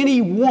knock. If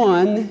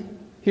anyone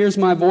hears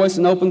my voice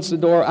and opens the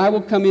door, I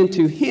will come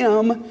into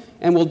him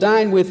and will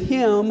dine with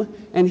him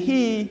and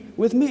he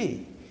with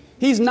me.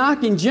 He's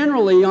knocking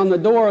generally on the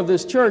door of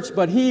this church,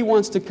 but he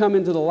wants to come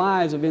into the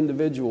lives of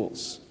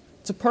individuals.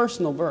 It's a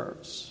personal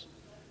verse.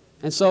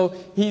 And so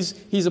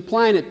he's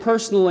applying it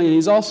personally, and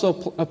he's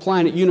also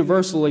applying it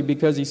universally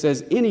because he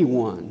says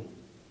anyone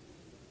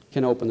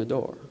can open the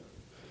door.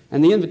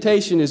 And the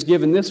invitation is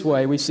given this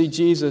way. We see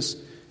Jesus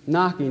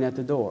knocking at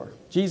the door.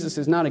 Jesus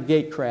is not a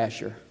gate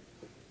crasher.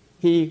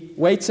 He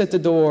waits at the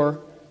door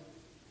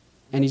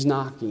and he's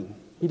knocking.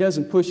 He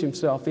doesn't push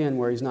himself in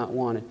where he's not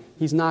wanted.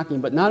 He's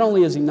knocking. But not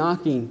only is he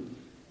knocking,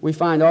 we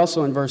find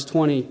also in verse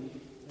 20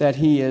 that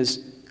he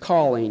is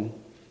calling.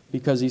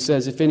 Because he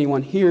says, if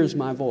anyone hears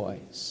my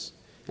voice.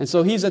 And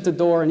so he's at the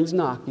door and he's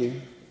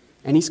knocking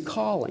and he's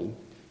calling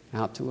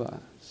out to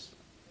us.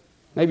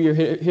 Maybe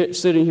you're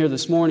sitting here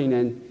this morning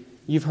and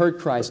you've heard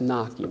Christ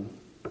knocking.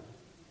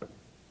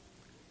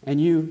 And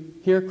you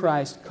hear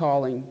Christ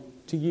calling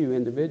to you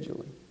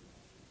individually.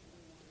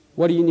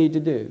 What do you need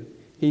to do?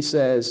 He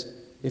says,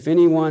 if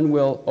anyone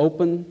will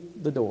open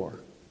the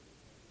door.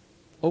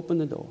 Open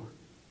the door.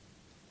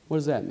 What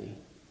does that mean?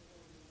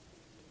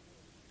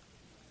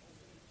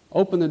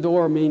 Open the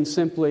door means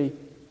simply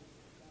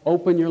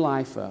open your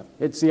life up.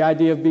 It's the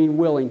idea of being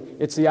willing.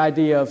 It's the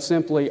idea of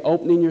simply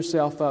opening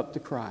yourself up to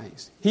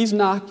Christ. He's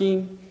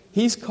knocking.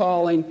 He's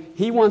calling.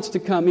 He wants to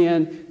come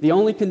in. The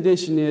only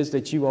condition is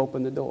that you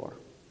open the door.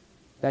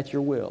 That's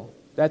your will.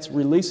 That's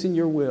releasing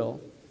your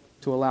will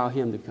to allow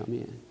him to come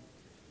in.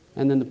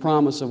 And then the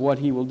promise of what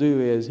he will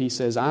do is, he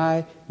says,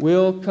 I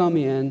will come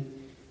in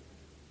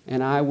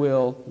and I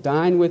will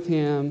dine with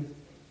him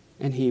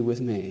and he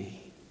with me.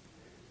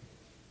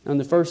 In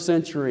the first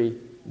century,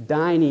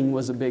 dining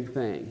was a big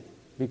thing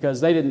because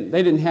they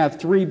didn't have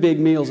 3 big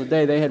meals a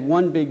day. They had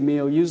one big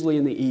meal, usually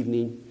in the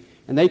evening.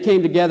 And they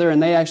came together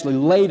and they actually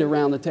laid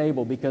around the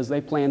table because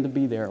they planned to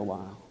be there a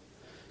while.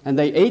 And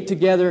they ate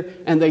together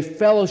and they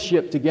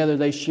fellowshiped together.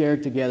 They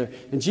shared together.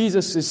 And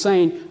Jesus is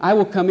saying, I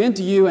will come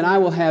into you and I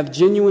will have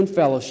genuine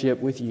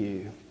fellowship with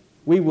you.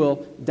 We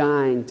will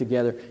dine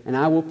together and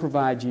I will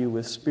provide you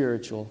with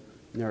spiritual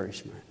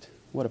nourishment.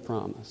 What a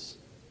promise.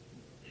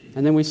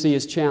 And then we see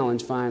his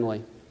challenge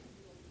finally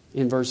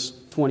in verse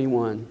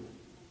 21.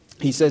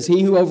 He says,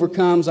 he who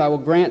overcomes, I will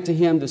grant to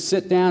him to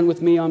sit down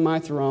with me on my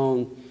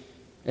throne,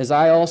 as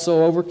I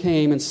also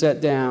overcame and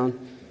sat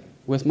down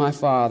with my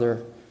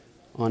Father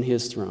on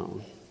his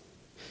throne.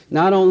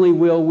 Not only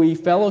will we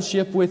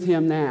fellowship with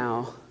him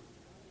now,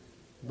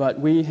 but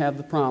we have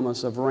the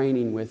promise of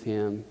reigning with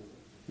him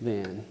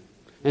then.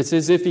 It's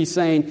as if he's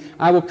saying,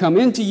 I will come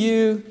into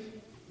you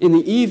in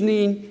the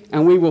evening,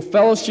 and we will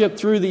fellowship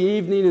through the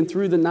evening and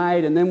through the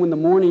night, and then when the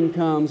morning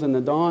comes and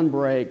the dawn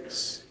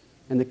breaks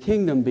and the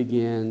kingdom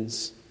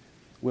begins,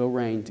 we'll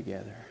reign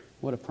together.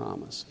 What a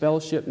promise.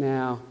 Fellowship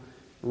now,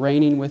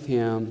 reigning with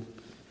Him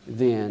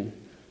then.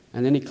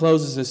 And then he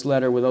closes this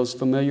letter with those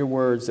familiar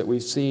words that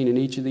we've seen in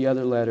each of the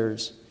other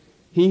letters.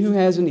 He who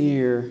has an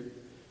ear,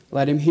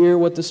 let him hear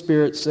what the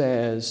Spirit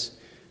says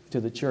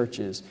to the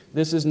churches.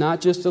 This is not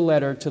just a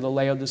letter to the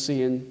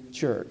Laodicean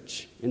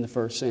church in the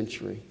first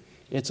century.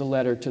 It's a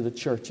letter to the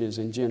churches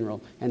in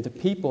general and to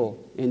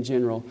people in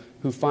general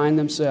who find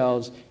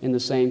themselves in the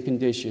same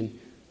condition,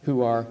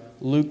 who are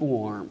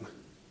lukewarm,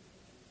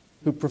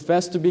 who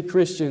profess to be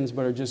Christians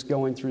but are just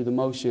going through the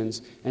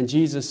motions. And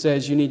Jesus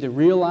says you need to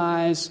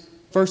realize,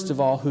 first of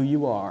all, who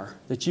you are,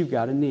 that you've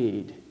got a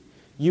need.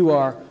 You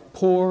are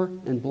poor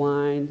and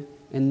blind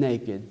and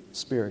naked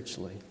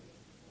spiritually.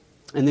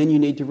 And then you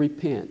need to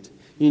repent.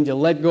 You need to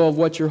let go of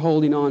what you're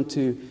holding on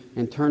to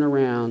and turn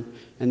around.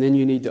 And then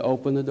you need to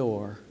open the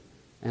door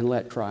and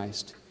let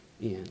Christ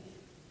in.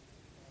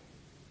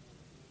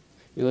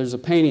 You know, there's a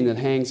painting that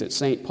hangs at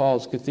St.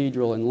 Paul's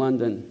Cathedral in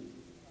London.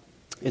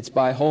 It's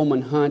by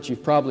Holman Hunt.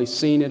 You've probably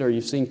seen it or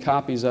you've seen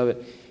copies of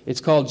it. It's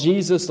called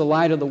Jesus, the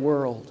Light of the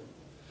World.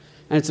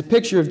 And it's a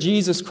picture of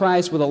Jesus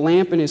Christ with a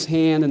lamp in His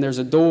hand, and there's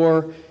a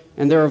door,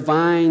 and there are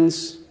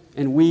vines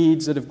and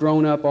weeds that have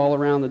grown up all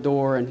around the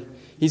door, and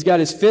He's got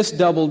His fist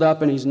doubled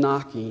up and He's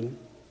knocking.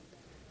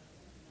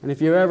 And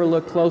if you ever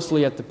look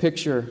closely at the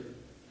picture,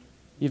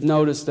 you've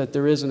noticed that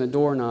there isn't a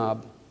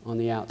doorknob on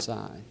the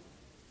outside.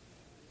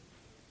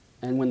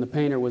 And when the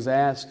painter was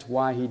asked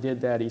why he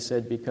did that, he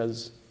said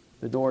because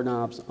the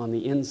doorknob's on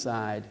the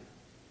inside,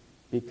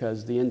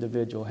 because the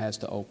individual has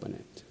to open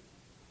it.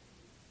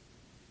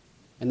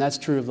 And that's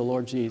true of the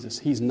Lord Jesus.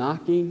 He's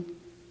knocking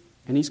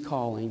and He's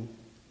calling,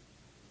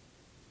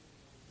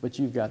 but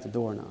you've got the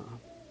doorknob.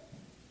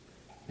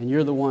 And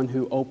you're the one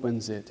who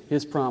opens it.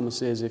 His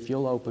promise is, if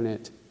you'll open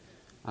it,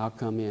 I'll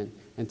come in.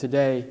 And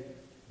today,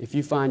 if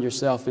you find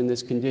yourself in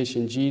this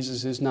condition,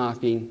 Jesus is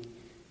knocking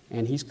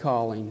and He's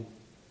calling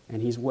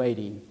and He's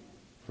waiting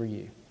for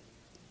you.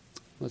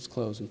 Let's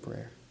close in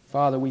prayer.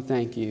 Father, we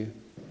thank You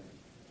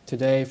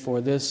today for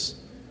this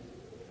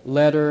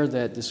letter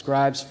that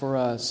describes for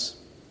us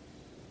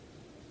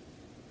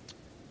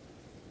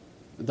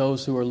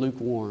those who are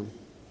lukewarm.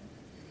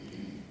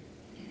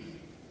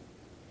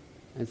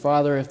 And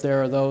Father, if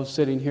there are those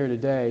sitting here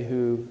today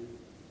who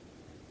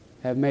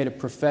have made a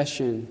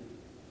profession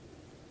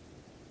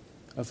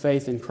of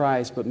faith in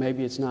Christ, but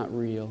maybe it's not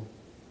real,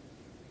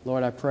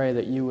 Lord, I pray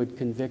that You would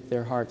convict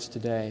their hearts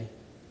today.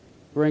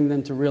 Bring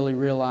them to really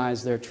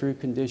realize their true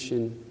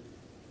condition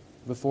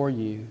before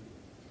You,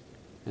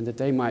 and that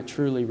they might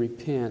truly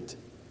repent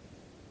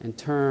and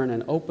turn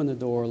and open the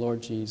door,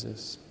 Lord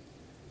Jesus,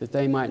 that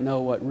they might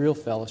know what real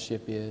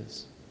fellowship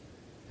is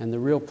and the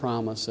real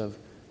promise of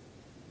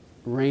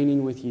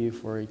reigning with You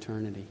for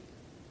eternity.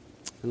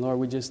 And Lord,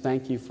 we just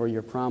thank You for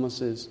Your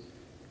promises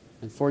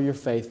and for Your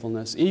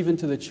faithfulness, even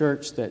to the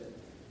church that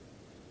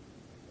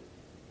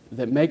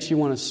makes you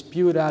want to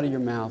spew it out of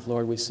your mouth.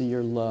 Lord, we see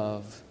Your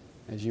love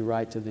as You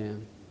write to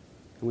them.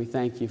 And we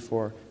thank You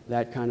for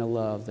that kind of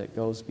love that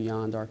goes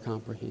beyond our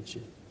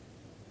comprehension.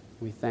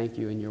 We thank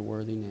You in Your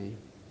worthy name.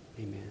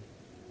 Amen.